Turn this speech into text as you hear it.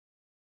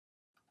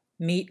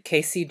Meet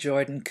Casey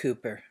Jordan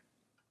Cooper.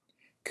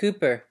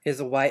 Cooper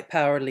is a white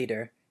power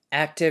leader,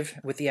 active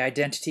with the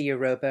Identity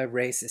Europa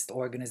racist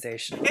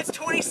organization. It's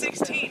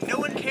 2016. No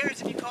one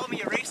cares if you call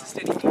me a racist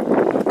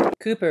anymore.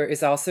 Cooper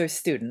is also a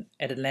student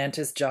at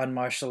Atlanta's John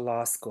Marshall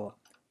Law School.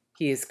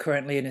 He is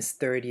currently in his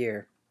third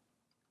year.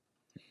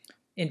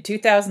 In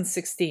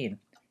 2016,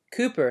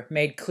 Cooper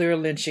made clear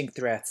lynching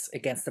threats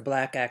against the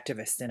black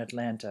activists in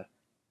Atlanta.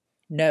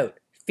 Note,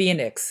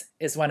 Phoenix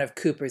is one of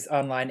Cooper's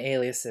online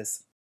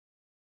aliases.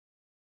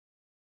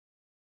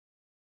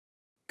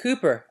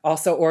 Cooper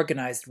also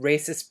organized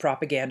racist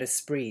propaganda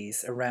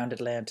sprees around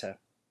Atlanta.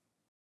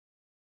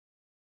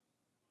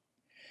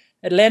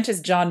 Atlanta's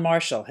John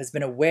Marshall has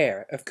been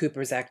aware of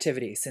Cooper's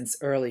activity since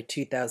early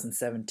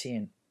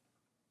 2017.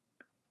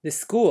 The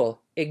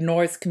school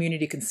ignores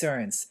community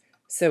concerns,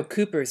 so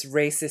Cooper's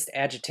racist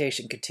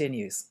agitation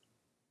continues.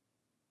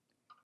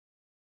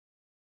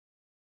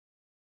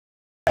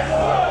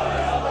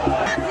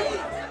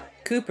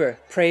 Cooper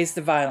praised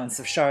the violence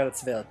of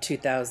Charlottesville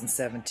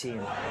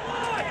 2017.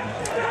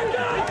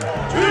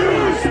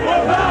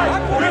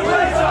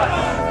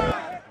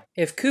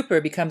 If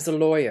Cooper becomes a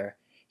lawyer,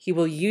 he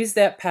will use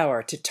that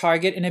power to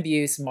target and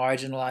abuse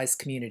marginalized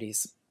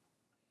communities.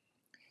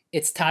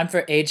 It's time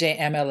for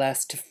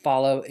AJMLS to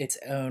follow its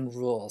own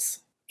rules.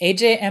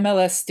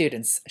 AJMLS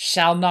students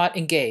shall not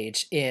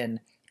engage in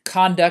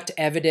conduct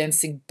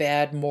evidencing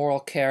bad moral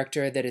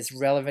character that is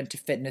relevant to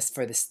fitness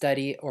for the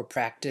study or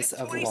practice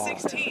of law.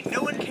 2016.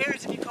 No one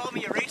cares if you call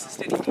me a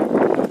racist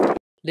anymore.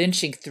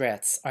 Lynching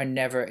threats are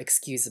never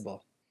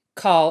excusable.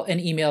 Call and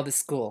email the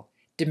school.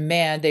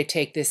 Demand they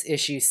take this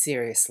issue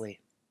seriously.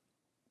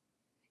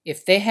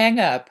 If they hang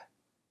up,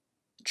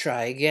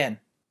 try again.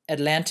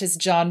 Atlanta's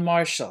John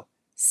Marshall.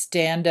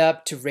 Stand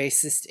up to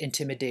racist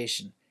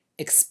intimidation.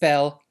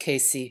 Expel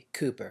Casey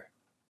Cooper.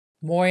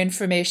 More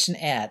information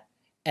at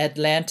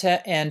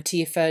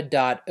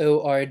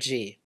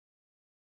atlantaantifa.org.